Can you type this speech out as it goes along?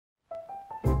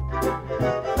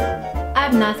I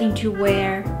have nothing to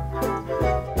wear.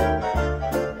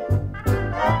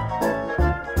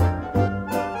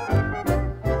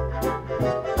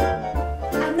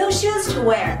 I have no shoes to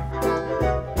wear.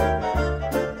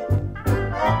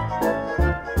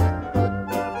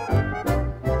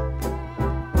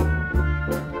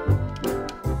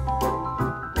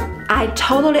 I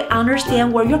totally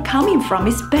understand where you're coming from,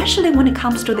 especially when it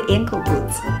comes to the ankle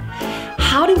boots.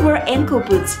 How to wear ankle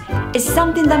boots is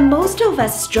something that most of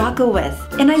us struggle with,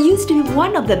 and I used to be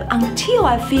one of them until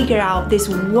I figured out this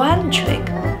one trick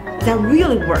that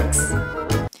really works.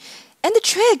 And the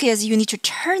trick is you need to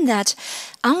turn that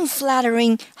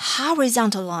unflattering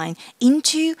horizontal line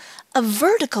into a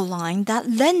vertical line that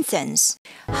lengthens.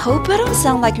 Hope I don't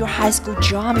sound like your high school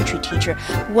geometry teacher.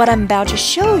 What I'm about to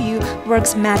show you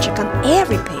works magic on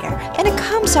every pair, and it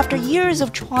comes after years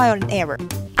of trial and error.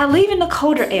 I live in a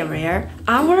colder area.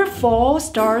 Our fall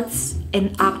starts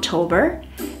in October.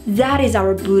 That is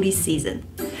our booty season.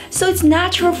 So it's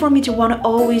natural for me to want to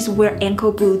always wear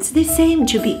ankle boots. They seem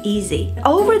to be easy.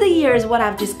 Over the years, what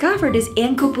I've discovered is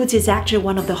ankle boots is actually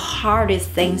one of the hardest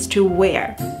things to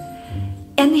wear.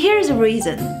 And here's the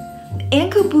reason.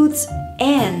 Ankle boots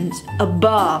end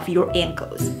above your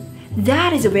ankles.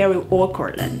 That is a very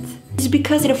awkward length. It's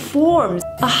because it forms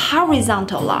a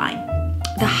horizontal line.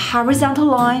 The horizontal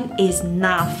line is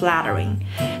not flattering,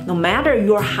 no matter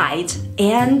your height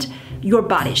and your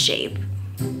body shape.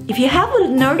 If you have a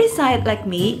nerdy side like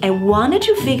me and wanted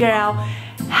to figure out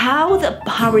how the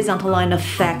horizontal line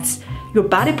affects your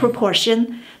body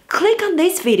proportion, click on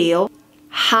this video,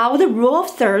 how the rule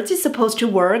of thirds is supposed to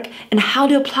work and how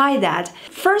to apply that.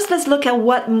 First, let's look at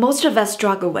what most of us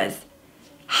struggle with.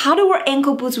 How to wear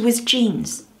ankle boots with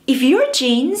jeans. If your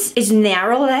jeans is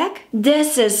narrow leg,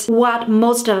 this is what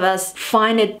most of us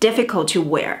find it difficult to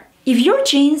wear. If your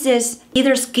jeans is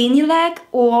either skinny leg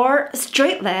or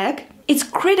straight leg, it's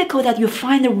critical that you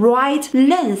find the right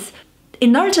length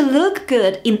in order to look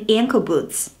good in ankle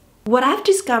boots. What I've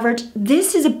discovered,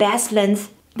 this is the best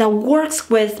length that works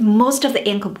with most of the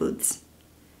ankle boots.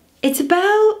 It's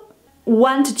about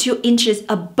 1 to 2 inches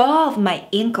above my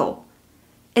ankle,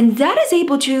 and that is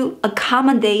able to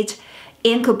accommodate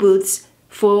ankle boots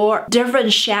for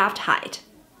different shaft height.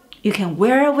 You can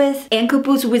wear it with ankle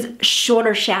boots with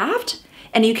shorter shaft,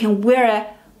 and you can wear it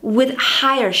with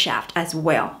higher shaft as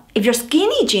well. If your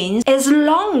skinny jeans is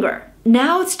longer,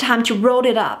 now it's time to roll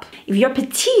it up. If you're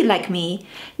petite like me,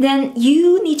 then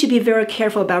you need to be very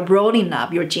careful about rolling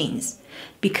up your jeans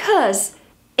because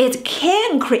it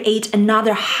can create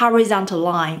another horizontal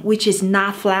line, which is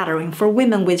not flattering for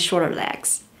women with shorter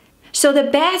legs. So the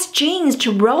best jeans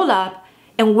to roll up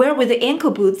and wear with the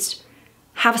ankle boots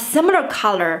have similar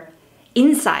color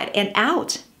inside and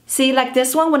out. See, like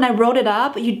this one, when I rolled it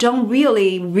up, you don't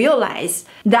really realize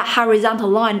that horizontal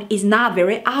line is not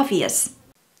very obvious.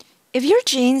 If your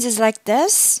jeans is like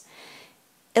this,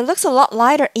 it looks a lot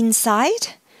lighter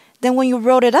inside. Then when you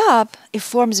roll it up, it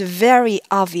forms a very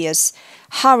obvious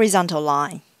horizontal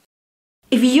line.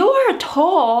 If you're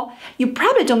tall, you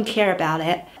probably don't care about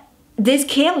it. This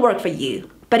can work for you.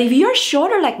 But if you're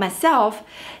shorter like myself,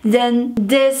 then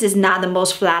this is not the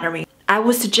most flattering. I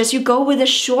would suggest you go with the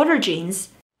shorter jeans.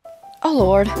 Oh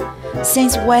Lord,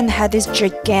 since when had this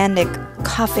gigantic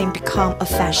cuffing become a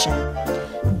fashion?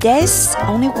 This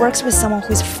only works with someone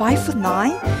who is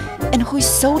 5'9" and who is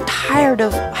so tired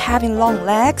of having long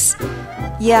legs.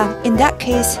 Yeah, in that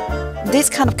case, this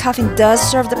kind of cuffing does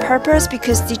serve the purpose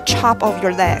because they chop off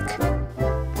your leg.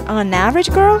 On an average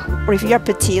girl, or if you're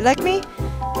petite like me,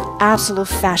 absolute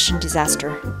fashion disaster.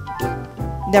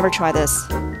 Never try this.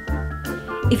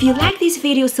 If you like this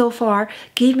video so far,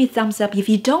 give me thumbs up. If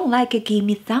you don't like it, give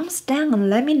me thumbs down and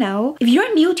let me know. If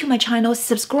you're new to my channel,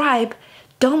 subscribe.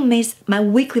 Don't miss my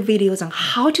weekly videos on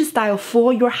how to style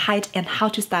for your height and how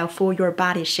to style for your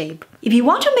body shape. If you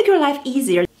want to make your life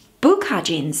easier, bootcut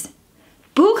jeans.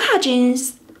 Bootcut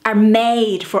jeans are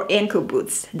made for ankle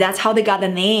boots. That's how they got the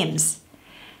names.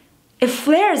 It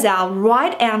flares out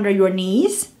right under your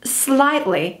knees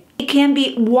slightly. It can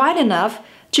be wide enough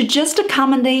to just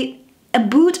accommodate a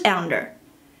boot under.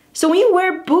 So when you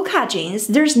wear bootcut jeans,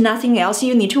 there's nothing else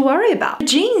you need to worry about.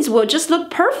 Jeans will just look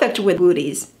perfect with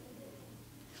booties.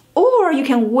 Or you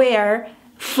can wear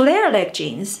flare leg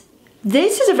jeans.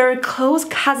 This is a very close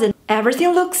cousin.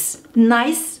 Everything looks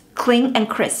nice, clean, and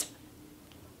crisp.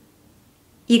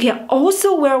 You can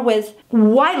also wear with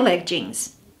wide leg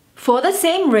jeans. For the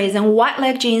same reason, wide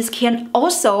leg jeans can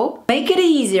also make it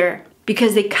easier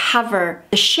because they cover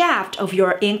the shaft of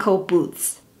your ankle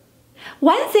boots.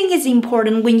 One thing is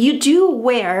important when you do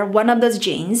wear one of those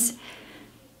jeans,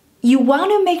 you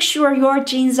want to make sure your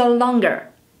jeans are longer.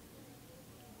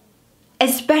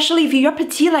 Especially if you're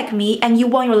petite like me and you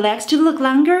want your legs to look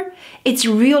longer, it's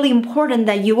really important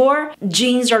that your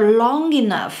jeans are long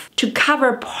enough to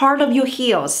cover part of your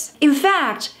heels. In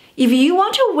fact, if you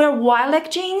want to wear wide leg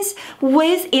jeans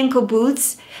with ankle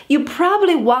boots, you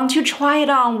probably want to try it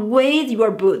on with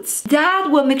your boots. That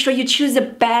will make sure you choose the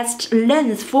best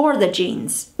length for the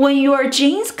jeans. When your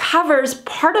jeans covers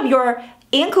part of your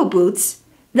ankle boots,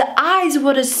 the eyes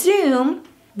would assume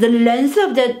the length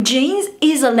of the jeans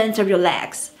is the length of your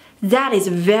legs. That is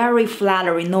very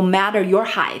flattering no matter your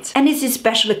height. And it's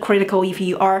especially critical if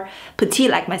you are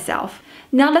petite like myself.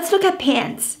 Now let's look at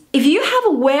pants. If you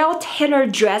have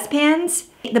well-tailored dress pants,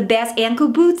 the best ankle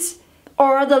boots,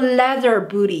 or the leather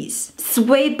booties,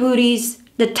 suede booties,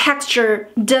 the texture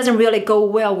doesn't really go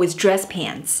well with dress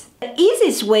pants. The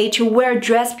easiest way to wear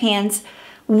dress pants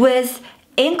with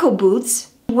ankle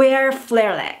boots, wear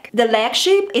flare leg. The leg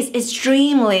shape is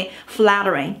extremely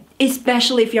flattering,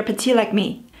 especially if you're petite like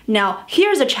me. Now,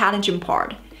 here's the challenging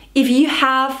part. If you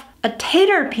have a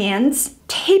tailored pants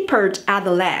tapered at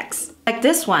the legs, like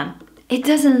this one, it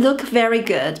doesn't look very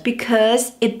good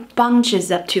because it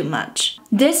bunches up too much.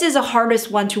 This is the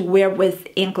hardest one to wear with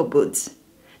ankle boots.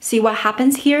 See what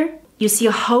happens here? You see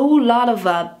a whole lot of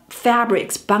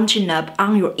fabrics bunching up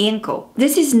on your ankle.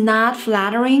 This is not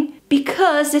flattering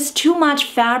because it's too much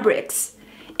fabrics,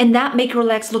 and that makes your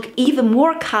legs look even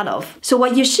more cut off. So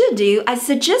what you should do, I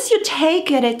suggest you take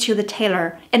it to the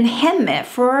tailor and hem it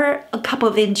for a couple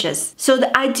of inches. So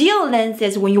the ideal length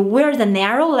is when you wear the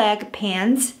narrow leg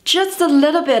pants, just a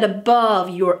little bit above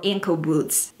your ankle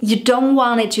boots. You don't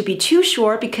want it to be too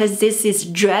short because this is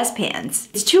dress pants.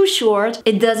 It's too short,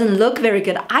 it doesn't look very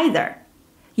good either.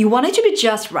 You want it to be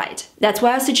just right. That's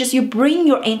why I suggest you bring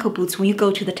your ankle boots when you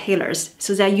go to the tailors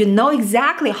so that you know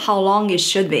exactly how long it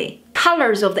should be.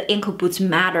 Colors of the ankle boots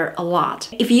matter a lot.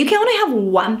 If you can only have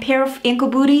one pair of ankle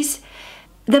booties,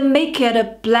 then make it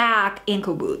a black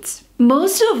ankle boots.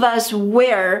 Most of us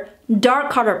wear dark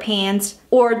color pants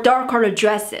or dark color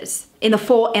dresses in the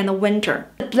fall and the winter.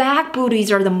 The black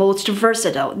booties are the most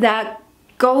versatile. That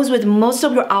goes with most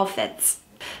of your outfits.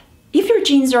 If your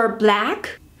jeans are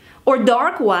black or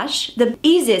dark wash, the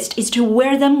easiest is to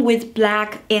wear them with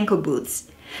black ankle boots.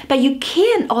 But you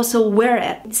can also wear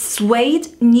it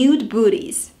suede nude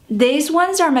booties. These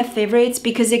ones are my favorites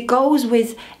because it goes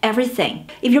with everything.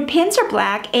 If your pants are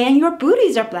black and your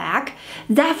booties are black,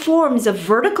 that forms a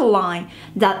vertical line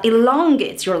that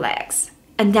elongates your legs.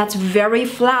 And that's very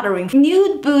flattering.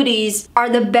 Nude booties are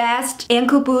the best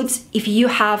ankle boots if you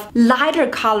have lighter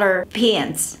color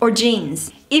pants or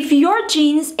jeans. If your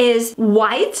jeans is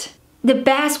white, the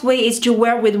best way is to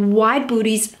wear with white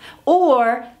booties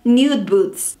or nude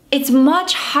boots. It's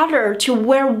much harder to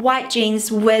wear white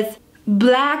jeans with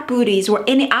black booties or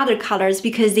any other colors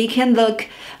because they can look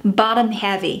bottom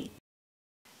heavy.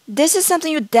 This is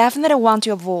something you definitely want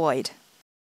to avoid.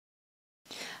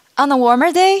 On a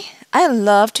warmer day, I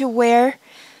love to wear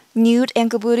nude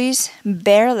ankle booties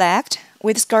bare-legged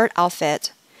with skirt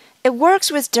outfit. It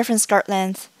works with different skirt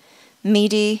lengths,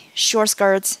 midi, short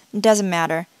skirts, doesn't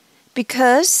matter.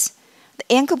 Because the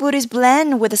ankle booties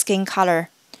blend with the skin color.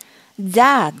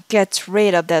 That gets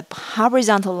rid of the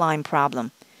horizontal line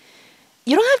problem.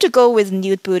 You don't have to go with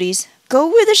nude booties. Go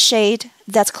with a shade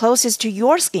that's closest to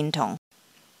your skin tone.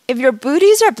 If your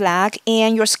booties are black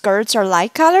and your skirts are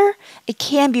light color, it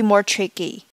can be more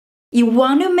tricky. You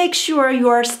want to make sure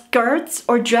your skirts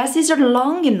or dresses are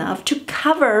long enough to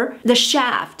cover the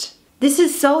shaft. This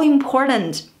is so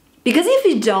important because if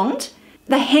you don't,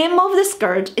 the hem of the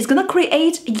skirt is going to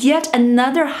create yet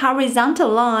another horizontal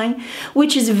line,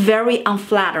 which is very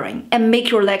unflattering and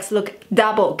make your legs look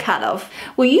double cut off.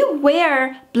 When you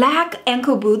wear black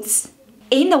ankle boots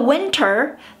in the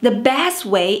winter, the best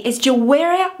way is to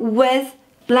wear it with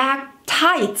black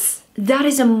tights. That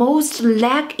is the most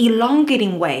leg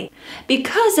elongating way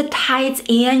because the tights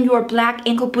and your black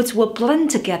ankle boots will blend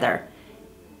together.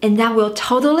 And that will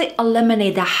totally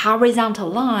eliminate the horizontal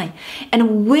line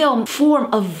and will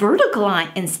form a vertical line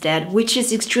instead, which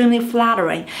is extremely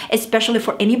flattering, especially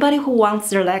for anybody who wants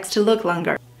their legs to look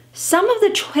longer. Some of the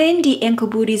trendy ankle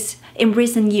booties in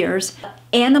recent years,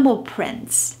 animal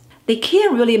prints. They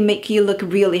can really make you look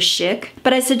really chic,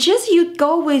 but I suggest you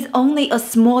go with only a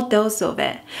small dose of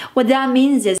it. What that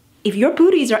means is if your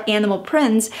booties are animal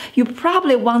prints, you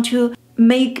probably want to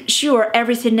make sure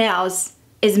everything else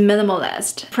is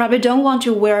minimalist. Probably don't want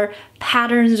to wear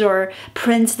patterns or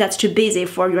prints that's too busy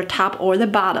for your top or the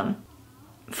bottom.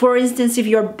 For instance, if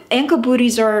your ankle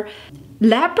booties are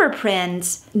leopard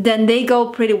prints, then they go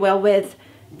pretty well with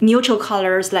neutral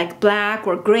colors like black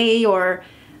or gray or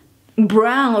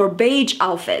brown or beige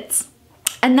outfits.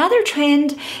 Another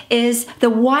trend is the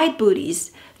wide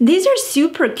booties. These are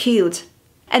super cute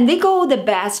and they go the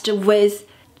best with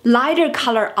lighter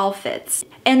color outfits.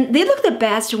 And they look the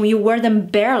best when you wear them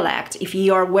bare-legged if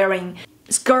you are wearing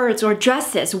skirts or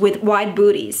dresses with wide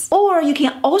booties. Or you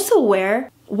can also wear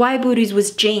wide booties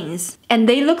with jeans, and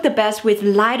they look the best with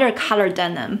lighter color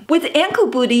denim. With ankle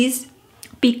booties,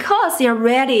 because they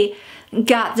already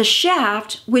got the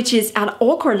shaft, which is at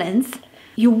awkward length,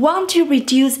 you want to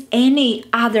reduce any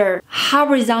other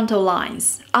horizontal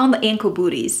lines on the ankle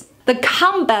booties. The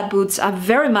combat boots are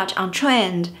very much on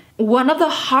trend. One of the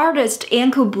hardest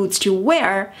ankle boots to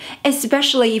wear,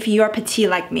 especially if you're petite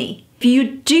like me. If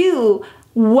you do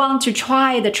want to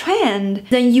try the trend,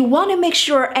 then you want to make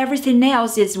sure everything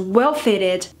else is well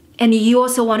fitted, and you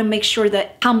also want to make sure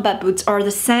that combat boots are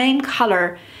the same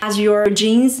color as your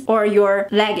jeans or your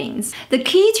leggings. The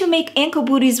key to make ankle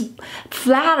booties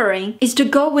flattering is to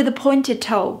go with a pointed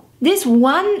toe. This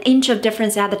 1 inch of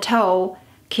difference at the toe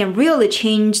can really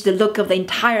change the look of the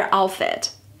entire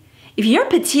outfit. If you're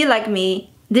petite like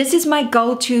me, this is my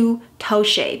go-to toe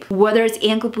shape, whether it's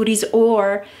ankle booties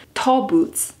or tall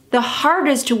boots. The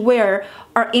hardest to wear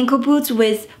are ankle boots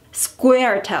with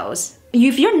square toes.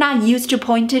 If you're not used to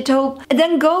pointed toe,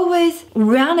 then go with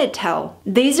rounded toe.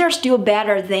 These are still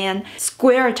better than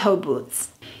square toe boots.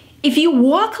 If you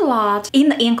walk a lot in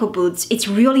the ankle boots, it's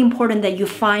really important that you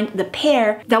find the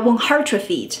pair that won't hurt your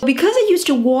feet. Because I used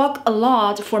to walk a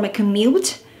lot for my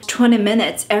commute, 20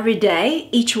 minutes every day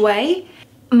each way,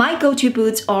 my go-to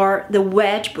boots are the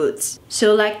wedge boots.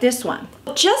 So like this one.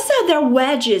 Just that they're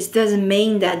wedges doesn't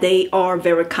mean that they are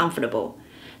very comfortable.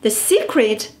 The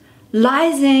secret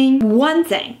lies in one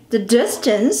thing: the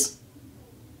distance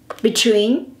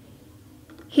between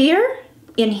here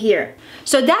and here.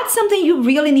 So that's something you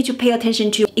really need to pay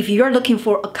attention to if you're looking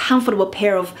for a comfortable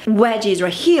pair of wedges or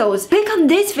heels. Click on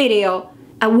this video.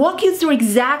 I walk you through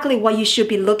exactly what you should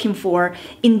be looking for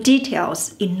in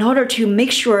details in order to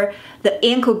make sure the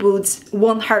ankle boots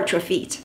won't hurt your feet.